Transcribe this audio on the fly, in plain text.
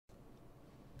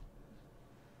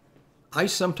I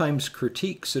sometimes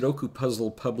critique Sudoku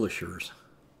puzzle publishers.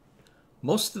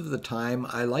 Most of the time,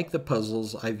 I like the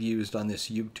puzzles I've used on this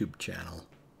YouTube channel.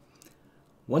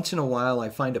 Once in a while, I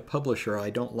find a publisher I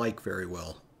don't like very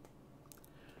well.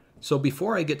 So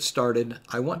before I get started,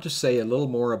 I want to say a little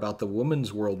more about the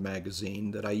Woman's World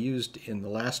magazine that I used in the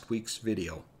last week's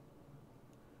video.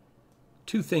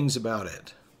 Two things about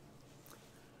it.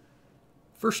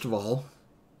 First of all,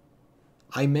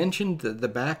 I mentioned that the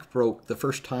back broke the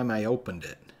first time I opened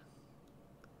it.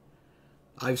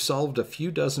 I've solved a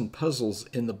few dozen puzzles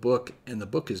in the book, and the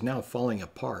book is now falling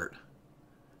apart.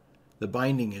 The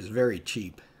binding is very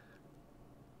cheap.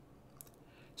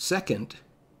 Second,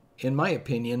 in my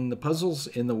opinion, the puzzles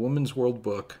in the Woman's World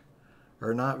book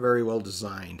are not very well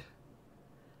designed.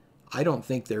 I don't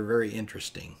think they're very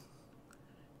interesting.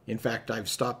 In fact, I've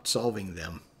stopped solving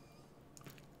them.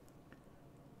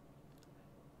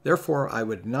 Therefore, I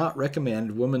would not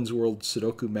recommend Woman's World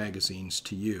Sudoku magazines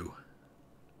to you.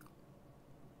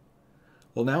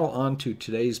 Well, now on to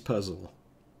today's puzzle.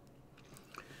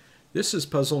 This is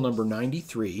puzzle number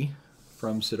 93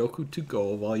 from Sudoku To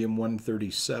Go, volume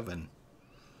 137.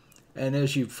 And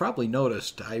as you've probably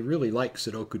noticed, I really like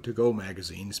Sudoku To Go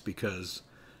magazines because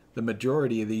the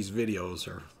majority of these videos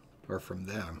are from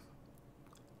them.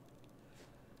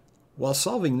 While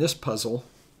solving this puzzle,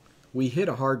 we hit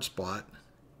a hard spot,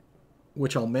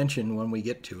 which I'll mention when we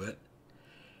get to it,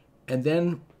 and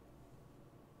then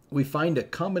we find a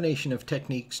combination of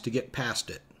techniques to get past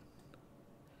it.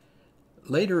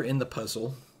 Later in the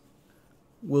puzzle,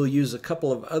 we'll use a couple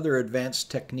of other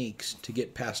advanced techniques to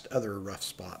get past other rough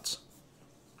spots.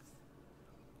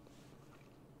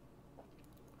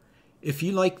 If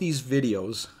you like these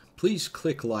videos, please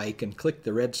click like and click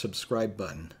the red subscribe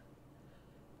button.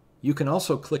 You can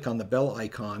also click on the bell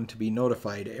icon to be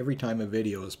notified every time a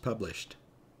video is published.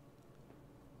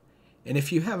 And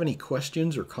if you have any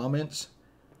questions or comments,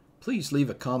 please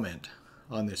leave a comment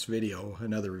on this video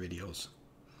and other videos.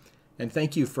 And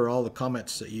thank you for all the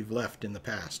comments that you've left in the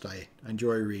past. I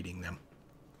enjoy reading them.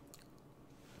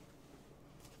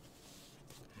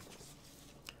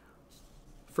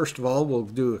 First of all, we'll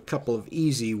do a couple of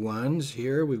easy ones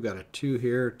here. We've got a 2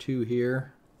 here, 2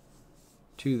 here,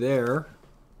 2 there.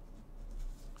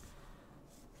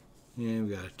 And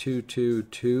we've got a 2, 2,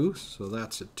 2, so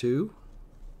that's a 2.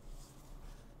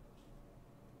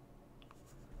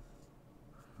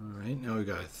 All right, now we've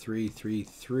got a 3, 3,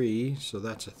 3, so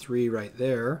that's a 3 right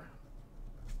there.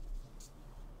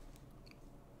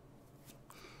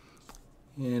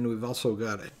 And we've also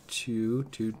got a 2,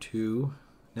 2, 2.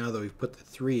 Now that we've put the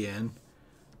 3 in,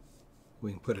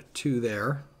 we can put a 2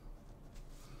 there.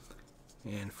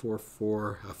 And 4,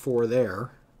 4, a 4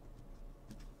 there.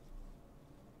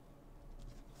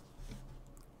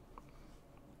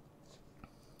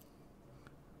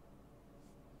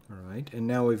 All right, and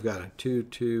now we've got a 2,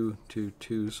 2, 2,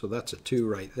 2, so that's a 2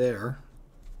 right there.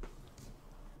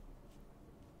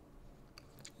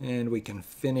 And we can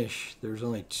finish, there's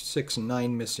only 6 and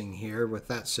 9 missing here. With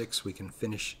that 6, we can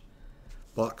finish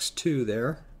box 2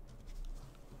 there.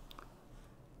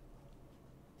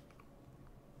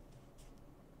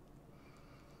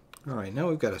 All right, now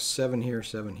we've got a 7 here,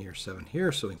 7 here, 7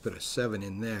 here, so we can put a 7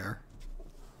 in there.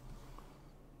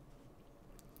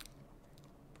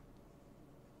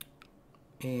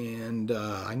 And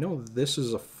I know this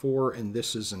is a 4 and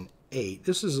this is an 8.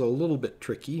 This is a little bit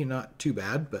tricky, not too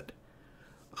bad, but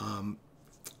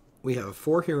we have a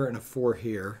 4 here and a 4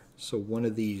 here, so one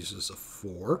of these is a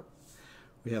 4.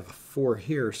 We have a 4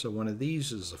 here, so one of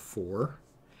these is a 4.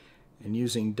 And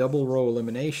using double row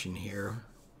elimination here,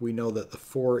 we know that the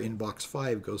 4 in box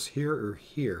 5 goes here or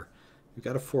here. We've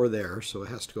got a 4 there, so it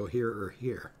has to go here or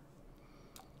here.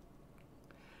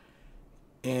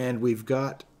 And we've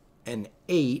got an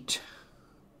 8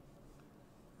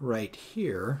 right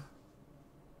here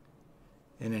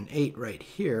and an 8 right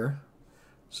here,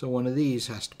 so one of these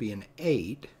has to be an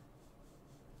 8.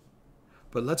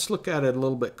 But let's look at it a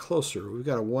little bit closer. We've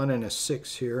got a 1 and a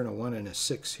 6 here and a 1 and a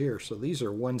 6 here, so these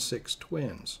are 1, 6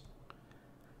 twins.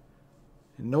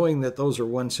 And knowing that those are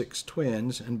 1, 6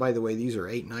 twins, and by the way these are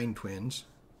 8, 9 twins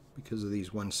because of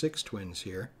these 1, 6 twins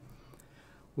here,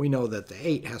 we know that the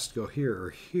 8 has to go here or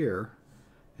here.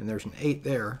 And there's an 8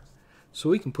 there, so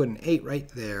we can put an 8 right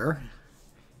there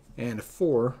and a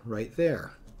 4 right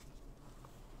there.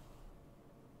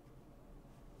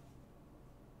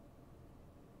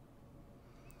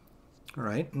 All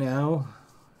right, now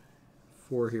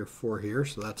 4 here,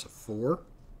 so that's a 4.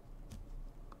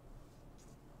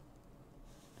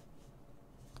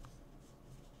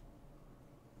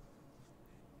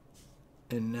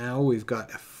 And now we've got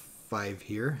a 5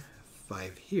 here,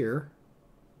 5 here.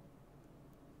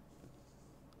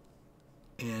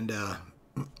 And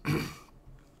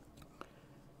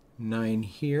 9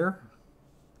 here,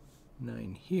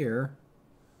 9 here.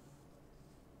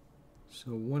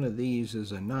 So one of these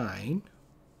is a 9.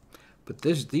 But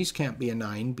these can't be a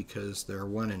 9 because they're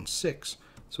 1 and 6.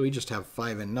 So we just have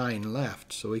 5 and 9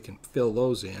 left. So we can fill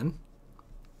those in.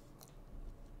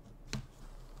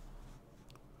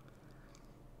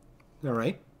 All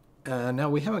right. Now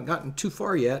we haven't gotten too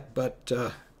far yet, but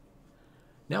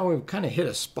now we've kind of hit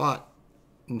a spot,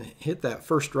 hit that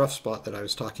first rough spot that I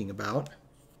was talking about.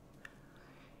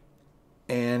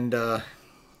 And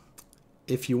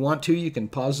if you want to, you can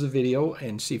pause the video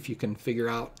and see if you can figure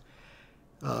out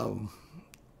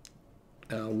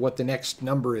what the next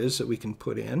number is that we can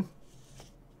put in.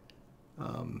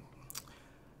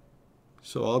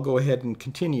 So I'll go ahead and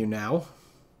continue now.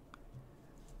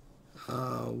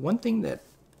 One thing that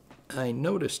I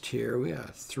noticed here, we got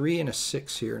a 3 and a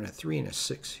 6 here and a 3 and a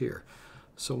 6 here.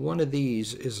 So one of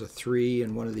these is a 3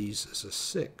 and one of these is a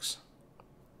 6.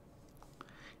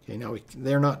 Okay, now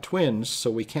they're not twins, so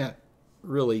we can't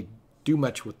really do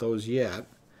much with those yet.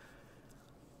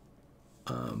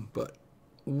 But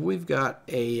we've got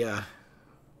a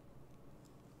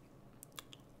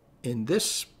in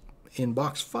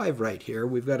box 5 right here,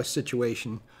 we've got a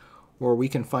situation where we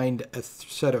can find a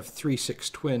set of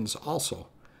 3-6 twins also.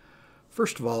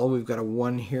 First of all, we've got a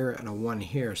 1 here and a 1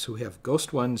 here, so we have ghost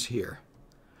 1s here.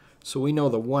 So we know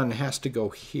the 1 has to go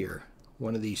here,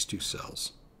 one of these two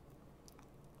cells.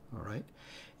 All right,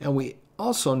 and we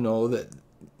also know that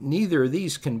neither of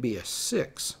these can be a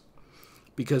 6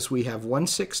 because we have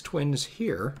 1-6 twins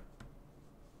here,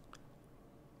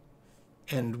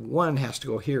 and 1 has to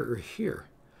go here or here.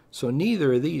 So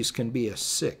neither of these can be a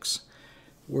 6.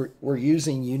 We're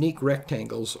using unique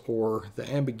rectangles or the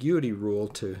ambiguity rule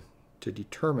to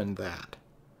determine that.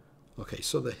 Okay,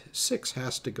 so the 6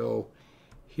 has to go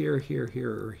here, here,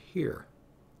 here, or here.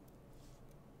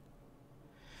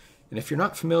 And if you're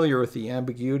not familiar with the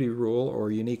ambiguity rule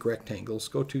or unique rectangles,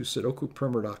 go to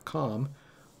sudokuprimer.com,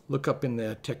 look up in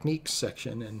the techniques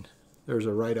section, and there's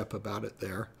a write-up about it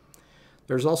there.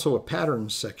 There's also a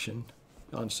patterns section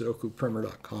on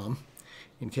sudokuprimer.com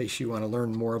in case you want to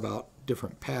learn more about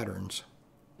different patterns.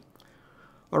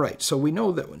 All right, so we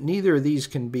know that neither of these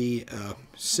can be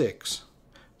 6.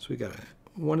 So we got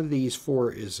one of these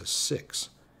 4 is a 6.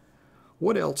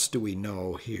 What else do we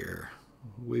know here?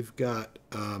 We've got,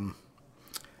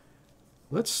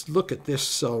 let's look at this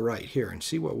cell right here and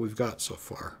see what we've got so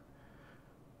far.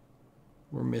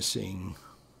 We're missing,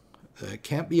 it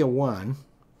can't be a 1,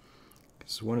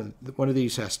 because one of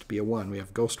these has to be a 1. We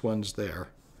have ghost 1s there.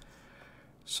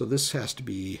 So this has to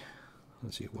be,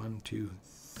 let's see, 1, 2,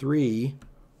 3,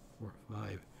 4,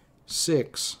 5,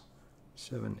 6,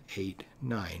 7, 8,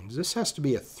 9. This has to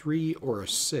be a 3 or a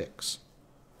 6.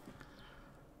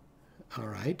 All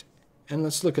right, and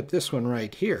let's look at this one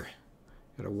right here.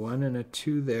 Got a 1 and a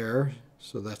 2 there,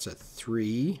 so that's a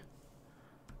 3,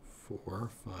 4,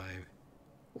 5,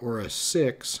 or a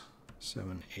 6,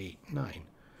 7, 8, 9.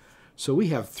 So we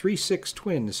have 3-6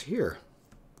 twins here.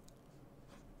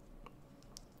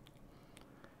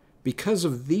 Because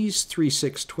of these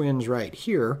 3-6 twins right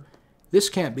here, this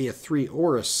can't be a 3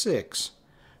 or a 6,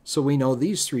 so we know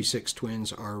these 3-6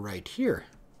 twins are right here.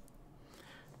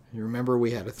 You remember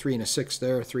we had a 3 and a 6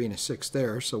 there, a 3 and a 6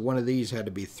 there, so one of these had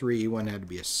to be 3, one had to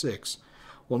be a 6.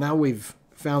 Well, now we've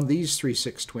found these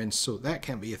 3-6 twins, so that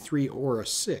can't be a 3 or a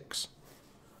 6.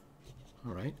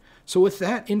 All right, so with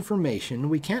that information,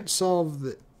 we can't solve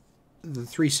the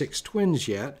 3-6 twins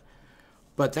yet,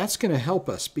 but that's going to help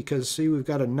us because, see, we've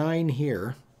got a 9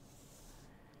 here,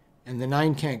 and the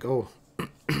 9 can't go.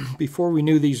 Before we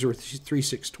knew these were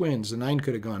 3-6 twins, the 9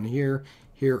 could have gone here,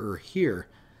 here, or here.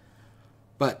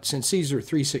 But since these are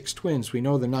 3-6 twins, we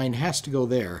know the 9 has to go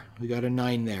there. We got a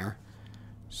 9 there,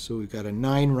 so we've got a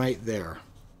 9 right there.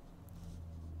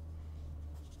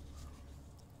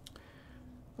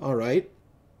 All right,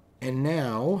 and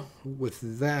now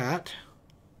with that,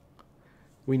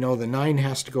 we know the 9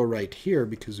 has to go right here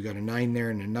because we've got a 9 there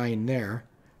and a 9 there.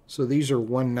 So these are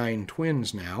 1-9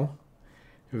 twins now.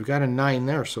 We've got a 9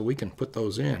 there, so we can put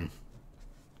those in.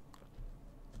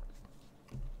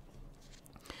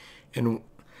 And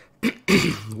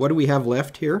what do we have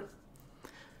left here?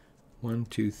 1,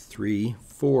 2, 3,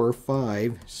 4,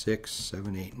 5, 6,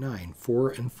 7, 8, 9. 4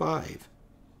 and 5.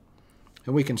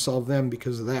 And we can solve them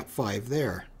because of that 5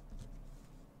 there.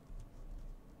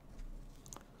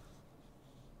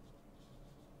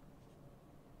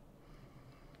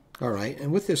 All right,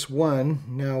 and with this 1,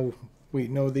 now we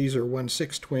know these are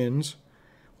 1-6 twins.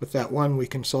 With that 1, we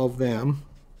can solve them.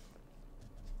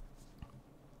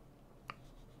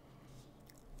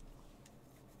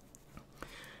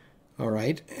 All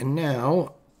right, and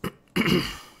now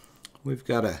we've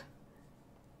got to,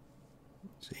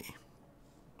 let's see.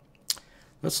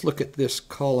 Let's look at this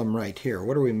column right here.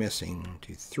 What are we missing? 1,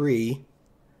 2, 3,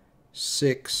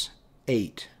 6,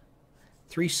 8.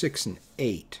 3, 6, and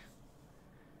 8.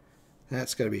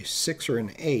 That's got to be a 6 or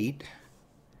an 8.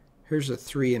 Here's a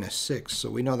 3 and a 6, so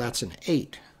we know that's an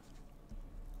 8.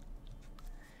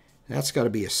 That's got to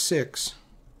be a 6,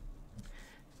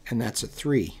 and that's a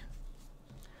 3.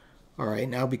 All right,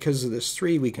 now because of this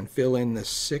 3, we can fill in the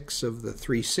 6 of the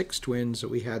 3 6 twins that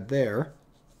we had there.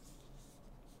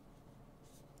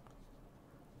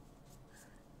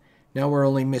 Now we're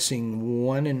only missing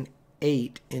 1 and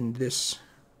 8 in this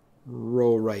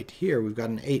row right here. We've got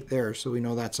an 8 there, so we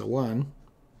know that's a 1.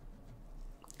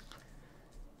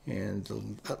 And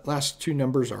the last two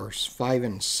numbers are 5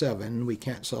 and 7. We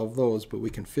can't solve those, but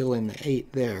we can fill in the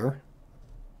 8 there.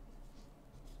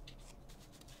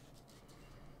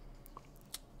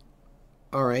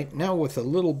 All right, now with a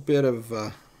little bit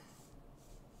of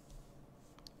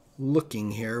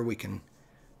looking here, we can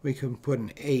put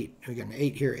an 8. We got an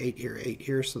 8 here, 8 here, 8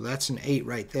 here, so that's an 8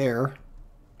 right there.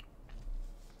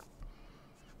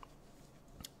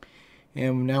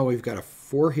 And now we've got a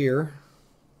 4 here,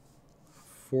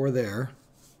 4 there,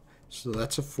 so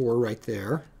that's a 4 right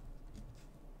there.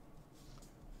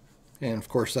 And of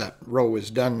course that row is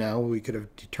done now. We could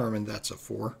have determined that's a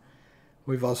 4.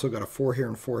 We've also got a 4 here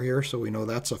and 4 here, so we know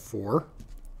that's a 4.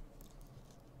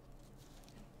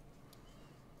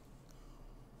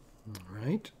 All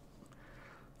right.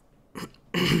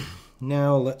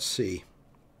 Now let's see.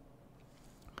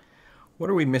 What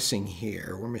are we missing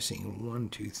here? We're missing 1,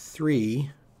 2,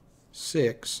 3,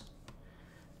 6,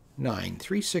 9.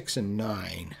 3, 6, and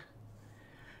 9.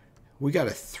 We got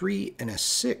a 3 and a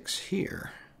 6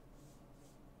 here.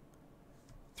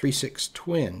 3, 6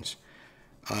 twins.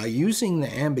 Using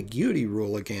the ambiguity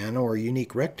rule again, or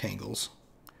unique rectangles,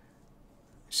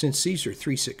 since these are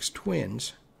 3, 6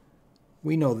 twins,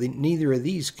 we know that neither of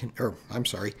these can, or I'm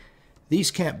sorry,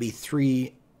 these can't be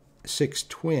 3, 6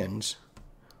 twins,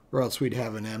 or else we'd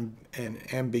have an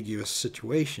ambiguous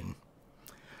situation.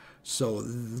 So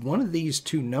one of these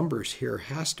two numbers here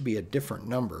has to be a different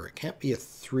number. It can't be a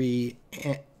 3,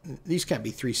 these can't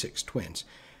be 3, 6 twins.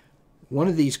 One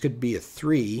of these could be a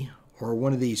 3, or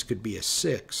one of these could be a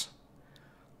 6,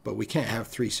 but we can't have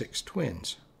 3, 6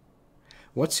 twins.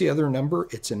 What's the other number?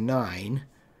 It's a 9.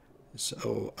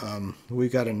 So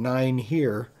we've got a 9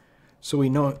 here, so we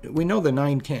know the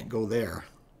 9 can't go there.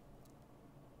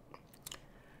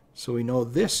 So we know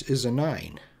this is a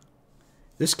 9.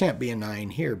 This can't be a 9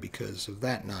 here because of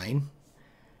that 9.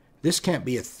 This can't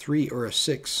be a 3 or a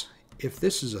 6 if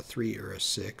this is a 3 or a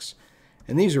 6.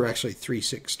 And these are actually 3,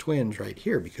 6 twins right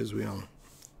here because we don't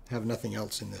have nothing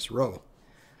else in this row.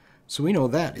 So we know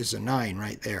that is a 9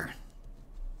 right there.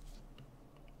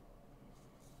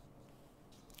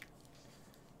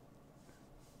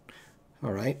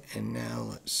 All right, and now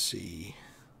let's see.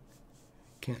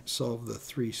 Can't solve the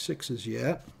 3 6s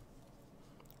yet.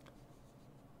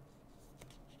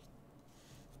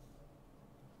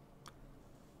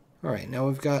 All right, now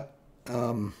we've got,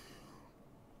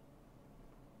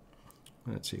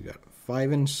 let's see, we've got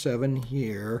 5 and 7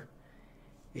 here,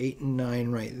 8 and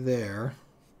 9 right there.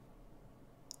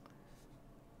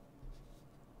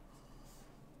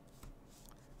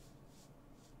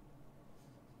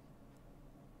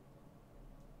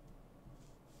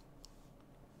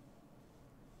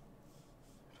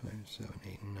 Five, 7,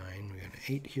 8, and 9. We got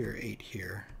 8 here, 8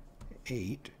 here,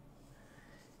 8,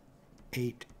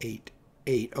 8, 8,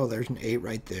 8. Oh, there's an 8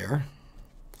 right there.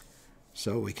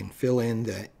 So we can fill in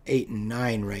the 8 and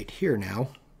 9 right here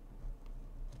now.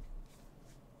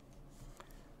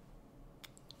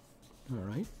 All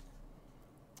right.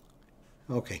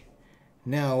 Okay.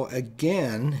 Now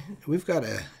again, we've got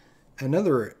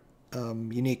another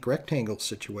unique rectangle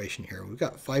situation here. We've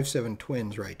got 5, 7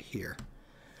 twins right here.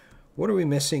 What are we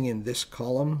missing in this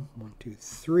column? 1, 2,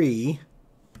 3,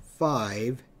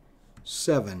 5,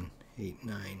 7, 8,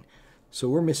 9. So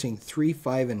we're missing 3,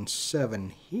 5, and 7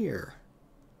 here.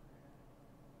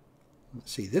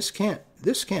 Let's see, this can't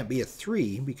be a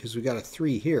 3 because we got a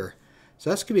 3 here. So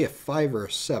that's going to be a 5 or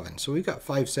a 7. So we've got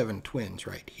 5, 7 twins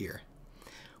right here.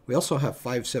 We also have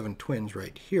 5, 7 twins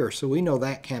right here. So we know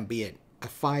that can't be a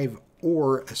 5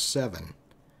 or a 7.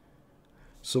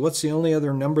 So what's the only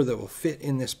other number that will fit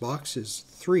in this box is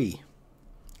 3.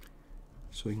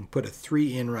 So we can put a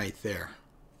 3 in right there.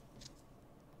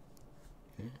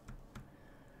 Okay.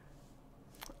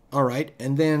 All right,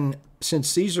 and then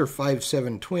since these are 5,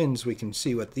 7 twins, we can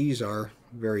see what these are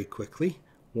very quickly.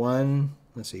 1,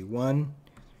 let's see, 1,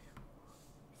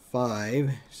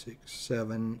 5, 6,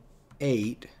 7,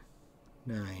 8,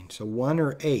 9. So 1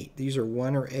 or 8. These are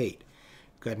 1 or 8.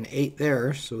 Got an 8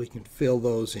 there, so we can fill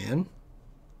those in.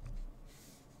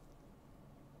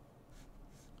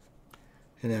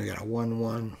 And then we got a 1,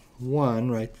 1,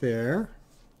 1 right there.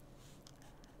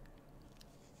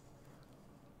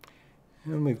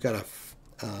 And we've got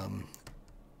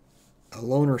a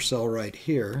loner cell right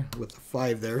here with a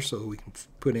 5 there, so we can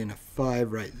put in a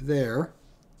 5 right there.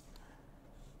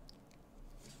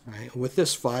 All right, with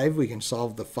this 5, we can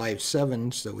solve the 5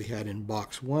 7s that we had in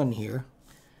box 1 here.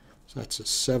 So that's a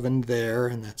 7 there,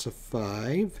 and that's a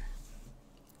 5.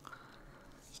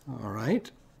 All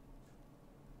right.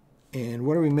 And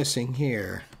what are we missing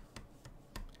here?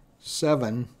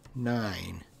 7,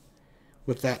 9.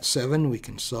 With that 7, we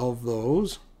can solve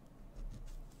those.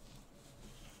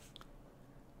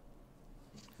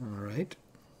 All right.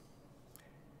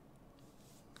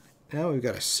 Now we've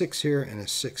got a 6 here and a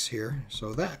 6 here.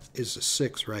 So that is a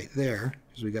 6 right there,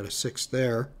 because we got a 6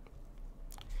 there.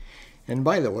 And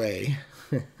by the way,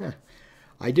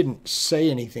 I didn't say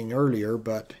anything earlier,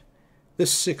 but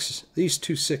these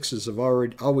two 6s have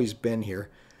always been here.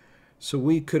 So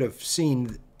we could have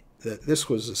seen that this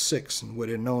was a 6 and would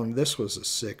have known this was a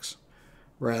 6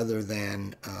 rather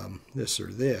than this or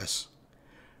this.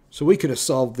 So we could have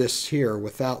solved this here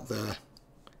without the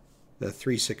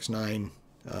 3, 6, 9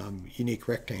 unique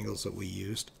rectangles that we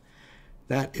used.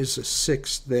 That is a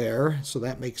 6 there, so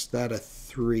that makes that a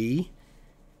 3.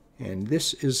 And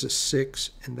this is a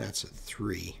 6, and that's a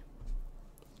 3.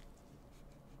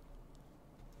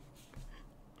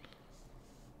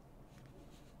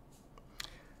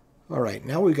 All right,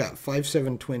 now we've got 5,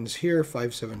 7 twins here,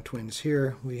 5, 7 twins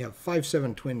here. We have 5,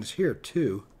 7 twins here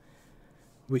too.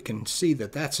 We can see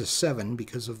that that's a 7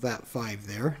 because of that 5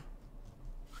 there.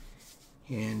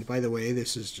 And by the way,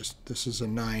 this is a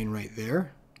 9 right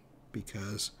there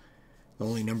because the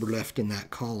only number left in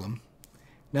that column.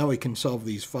 Now we can solve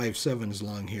these 5 7s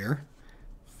along here.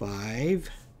 5,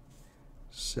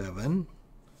 7,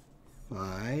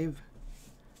 5,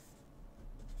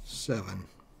 7.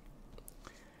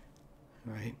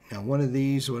 All right, now one of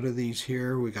these, what are these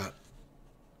here? We got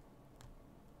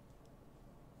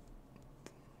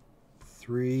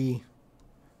 3,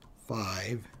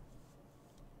 5,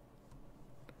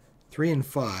 3 and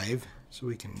 5, so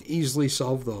we can easily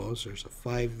solve those. There's a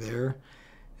 5 there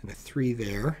and a 3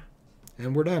 there,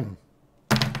 and we're done.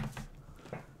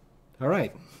 All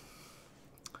right.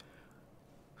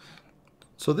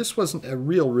 So this wasn't a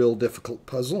real difficult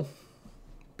puzzle,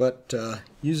 but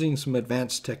using some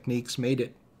advanced techniques made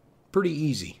it pretty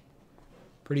easy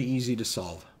to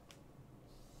solve.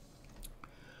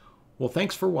 Well,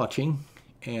 thanks for watching,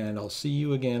 and I'll see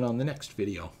you again on the next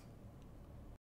video.